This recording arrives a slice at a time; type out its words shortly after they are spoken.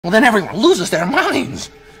Well, then everyone loses their minds.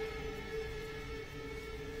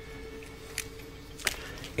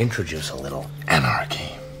 Introduce a little anarchy.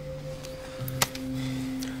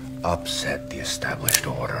 Upset the established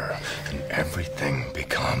order, and everything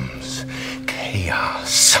becomes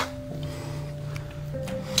chaos.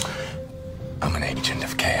 I'm an agent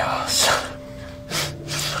of chaos.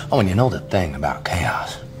 Oh, and you know the thing about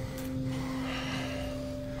chaos?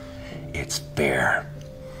 It's fair.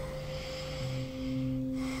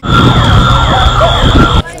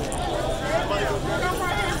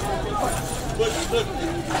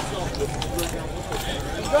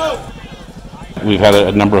 We've had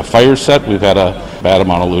a number of fires set. We've had a bad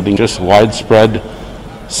amount of looting, just widespread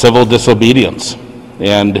civil disobedience.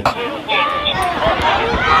 And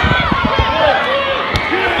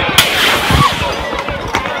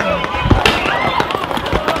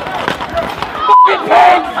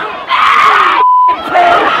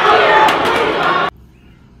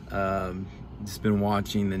just been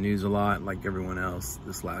watching the news a lot like everyone else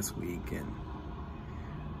this last week, and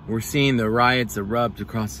we're seeing the riots erupt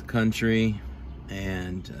across the country,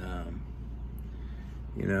 and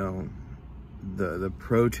you know, the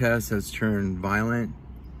protests has turned violent.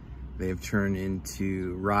 They've turned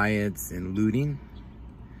into riots and looting.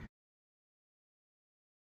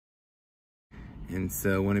 And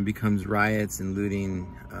so when it becomes riots and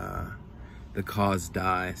looting, the cause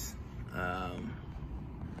dies.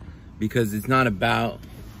 Because it's not about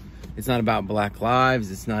black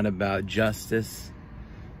lives, it's not about justice,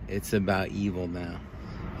 it's about evil now.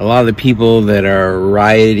 A lot of the people that are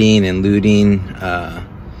rioting and looting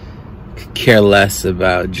could care less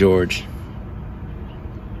about George.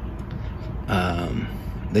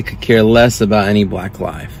 They could care less about any black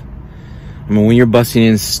life. I mean, when you're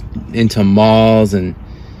busting into malls and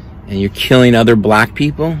you're killing other black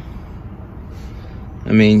people,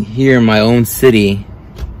 I mean, here in my own city,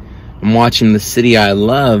 I'm watching the city I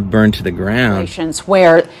love burn to the ground.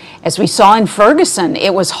 Where, as we saw in Ferguson,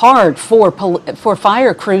 it was hard for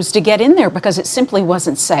fire crews to get in there because it simply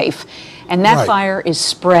wasn't safe. And that fire is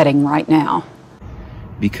spreading right now.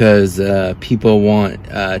 Because people want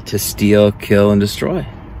to steal, kill, and destroy.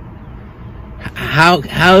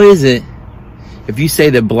 How is it, if you say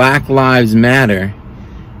that Black Lives Matter,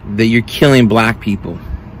 that you're killing black people?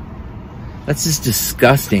 That's just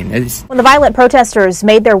disgusting. When the violent protesters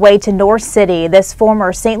made their way to North City, this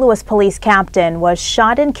former St. Louis police captain was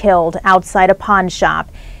shot and killed outside a pawn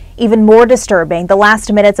shop. Even more disturbing, the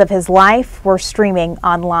last minutes of his life were streaming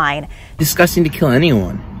online. Disgusting to kill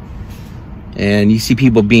anyone. And you see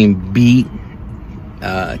people being beat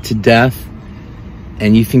to death,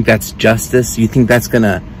 and you think that's justice? You think that's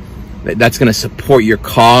gonna support your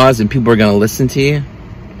cause and people are gonna listen to you?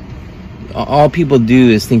 All people do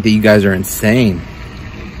is think that you guys are insane.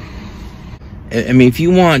 I mean, if you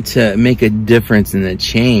want to make a difference and a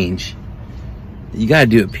change, you gotta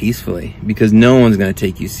do it peacefully, because no one's gonna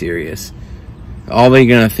take you serious. All they're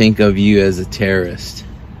gonna think of you as a terrorist.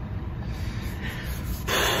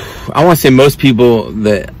 I want to say most people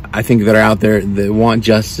that I think that are out there that want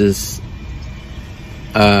justice,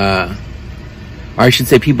 or I should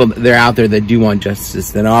say people that are out there that do want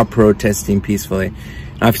justice, that are protesting peacefully.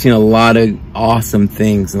 I've seen a lot of awesome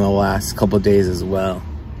things in the last couple of days as well.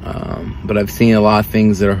 But I've seen a lot of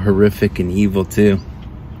things that are horrific and evil too.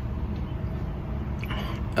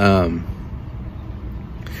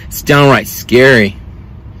 It's downright scary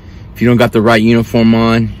if you don't got the right uniform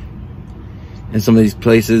on in some of these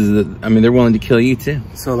places. I mean, they're willing to kill you too.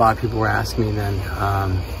 So a lot of people were asking me then,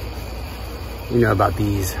 you know, about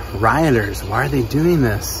these rioters. Why are they doing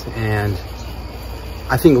this? And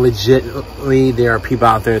I think legitimately there are people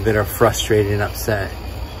out there that are frustrated and upset.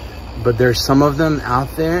 But there's some of them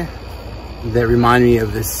out there that remind me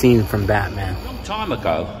of this scene from Batman. A long time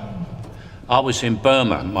ago, I was in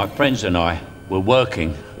Burma. My friends and I were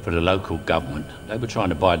working for the local government. They were trying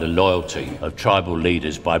to buy the loyalty of tribal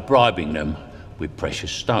leaders by bribing them with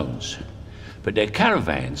precious stones. But their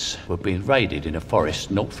caravans were being raided in a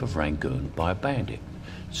forest north of Rangoon by a bandit.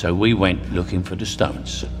 So we went looking for the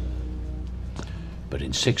stones. But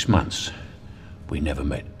in 6 months, we never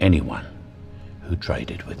met anyone who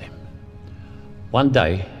traded with him. One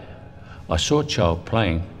day, I saw a child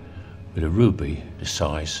playing with a ruby the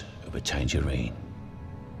size of a tangerine.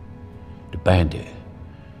 The bandit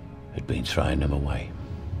had been throwing them away.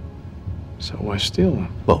 so why steal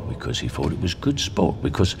them? Well, because he thought it was good sport.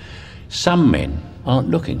 Because some men aren't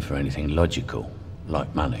looking for anything logical,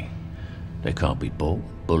 like money. They can't be bought,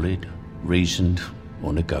 bullied, reasoned,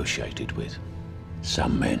 or negotiated with.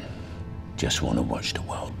 Some men just want to watch the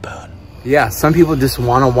world burn. Yeah, some people just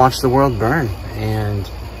want to watch the world burn. And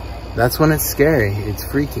That's when it's scary. It's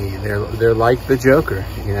freaky. They're like the Joker,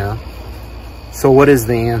 you know? So what is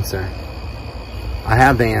the answer? I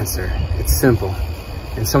have the answer. It's simple.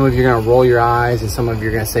 And some of you are going to roll your eyes, and some of you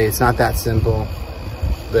are going to say it's not that simple.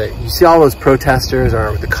 But you see all those protesters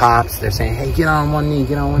or the cops, they're saying, hey, get on one knee,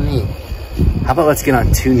 get on one knee. How about let's get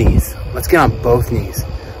on 2 knees? Let's get on both knees.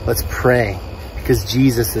 Let's pray, because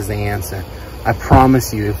Jesus is the answer. I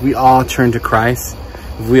promise you, if we all turn to Christ,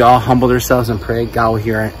 if we all humbled ourselves and prayed, God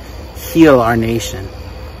will heal our nation.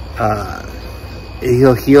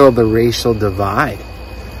 He'll heal the racial divide.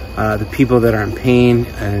 The people that are in pain.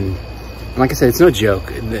 And like I said, it's no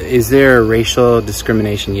joke. Is there racial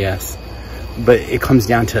discrimination? Yes. But it comes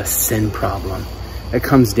down to a sin problem. It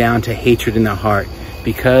comes down to hatred in their heart,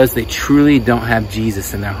 because they truly don't have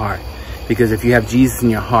Jesus in their heart. Because if you have Jesus in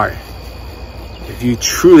your heart, if you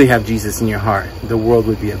truly have Jesus in your heart, the world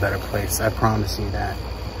would be a better place. I promise you that.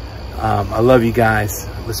 I love you guys.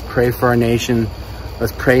 Let's pray for our nation.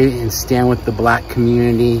 Let's pray and stand with the black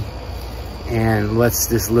community. And let's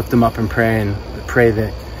just lift them up and pray, and pray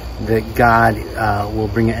that God will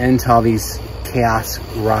bring an end to all these chaos,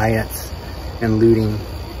 riots, and looting.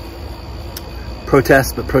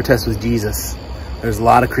 Protest, but protest with Jesus. There's a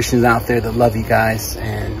lot of Christians out there that love you guys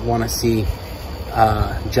and want to see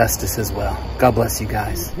justice as well. God bless you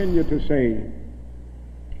guys. I continue to say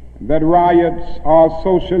that riots are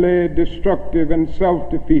socially destructive and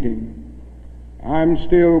self-defeating. I'm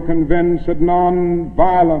still convinced that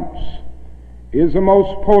non-violence is the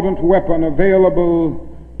most potent weapon available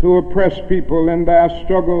to oppress people in their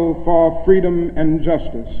struggle for freedom and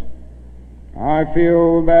justice. I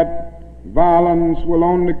feel that violence will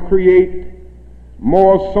only create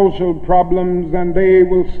more social problems than they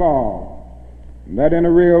will solve. That in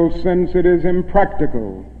a real sense it is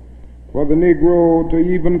impractical for the Negro to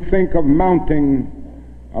even think of mounting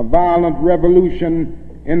a violent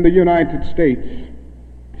revolution in the United States.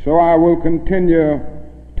 So I will continue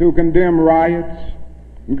to condemn riots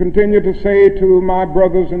and continue to say to my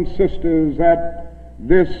brothers and sisters that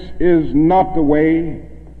this is not the way.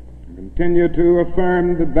 Continue to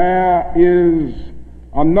affirm that there is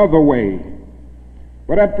another way.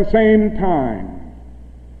 But at the same time,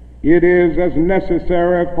 it is as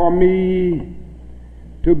necessary for me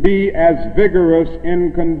to be as vigorous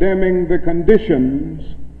in condemning the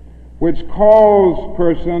conditions which cause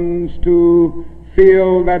persons to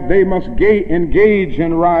feel that they must engage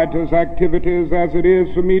in riotous activities as it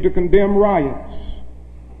is for me to condemn riots.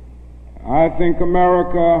 I think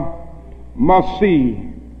America must see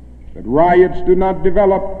that riots do not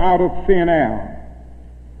develop out of thin air.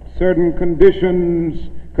 Certain conditions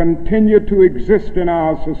continue to exist in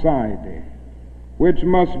our society, which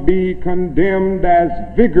must be condemned as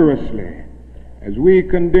vigorously as we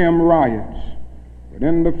condemn riots. But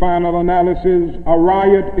in the final analysis, a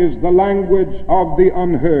riot is the language of the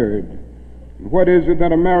unheard. And what is it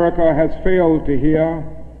that America has failed to hear?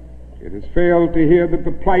 It has failed to hear that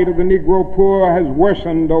the plight of the Negro poor has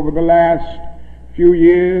worsened over the last few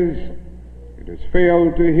years. It has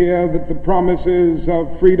failed to hear that the promises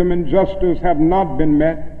of freedom and justice have not been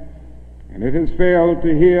met. And it has failed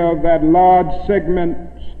to hear that large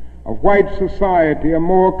segments of white society are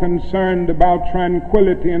more concerned about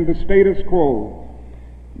tranquility and the status quo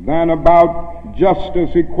than about justice,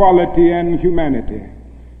 equality, and humanity.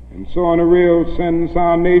 And so in a real sense,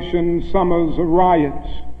 our nation's summers of riots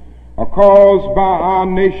are caused by our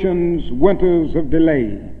nation's winters of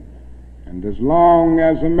delay. And as long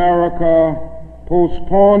as America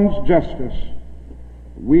postpones justice,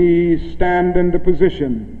 we stand in the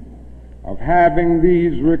position of having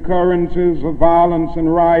these recurrences of violence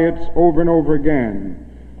and riots over and over again.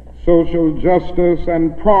 Social justice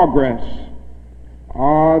and progress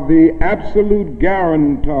are the absolute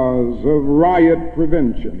guarantors of riot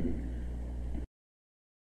prevention.